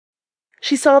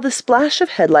She saw the splash of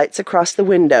headlights across the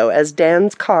window as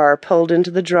Dan's car pulled into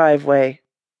the driveway.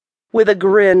 With a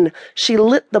grin, she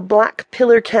lit the black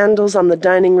pillar candles on the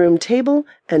dining room table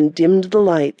and dimmed the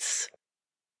lights.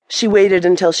 She waited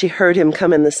until she heard him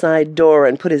come in the side door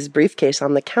and put his briefcase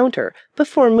on the counter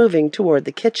before moving toward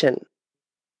the kitchen.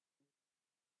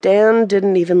 Dan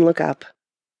didn't even look up.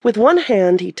 With one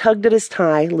hand, he tugged at his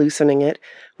tie, loosening it.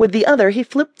 With the other, he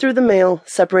flipped through the mail,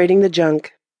 separating the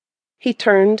junk. He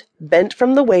turned, bent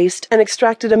from the waist, and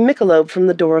extracted a Michelob from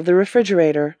the door of the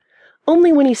refrigerator.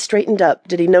 Only when he straightened up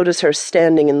did he notice her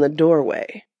standing in the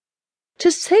doorway.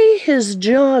 To say his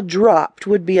jaw dropped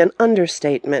would be an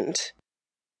understatement.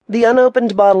 The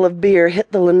unopened bottle of beer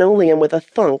hit the linoleum with a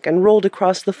thunk and rolled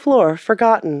across the floor,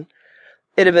 forgotten.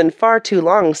 It had been far too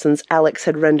long since Alex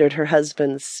had rendered her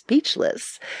husband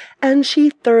speechless, and she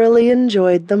thoroughly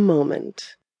enjoyed the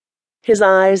moment. His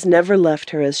eyes never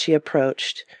left her as she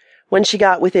approached. When she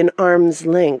got within arm's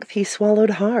length, he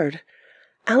swallowed hard.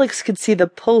 Alex could see the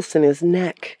pulse in his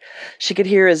neck. She could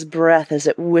hear his breath as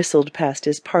it whistled past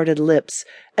his parted lips,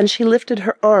 and she lifted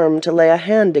her arm to lay a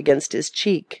hand against his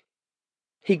cheek.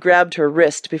 He grabbed her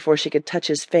wrist before she could touch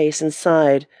his face and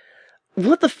sighed.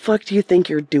 "What the fuck do you think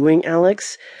you're doing,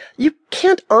 Alex? You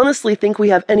can't honestly think we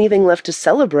have anything left to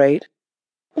celebrate."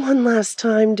 "One last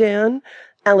time, Dan."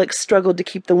 Alex struggled to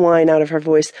keep the whine out of her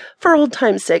voice. "For old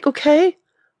time's sake, okay?"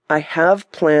 "I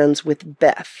have plans with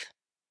Beth."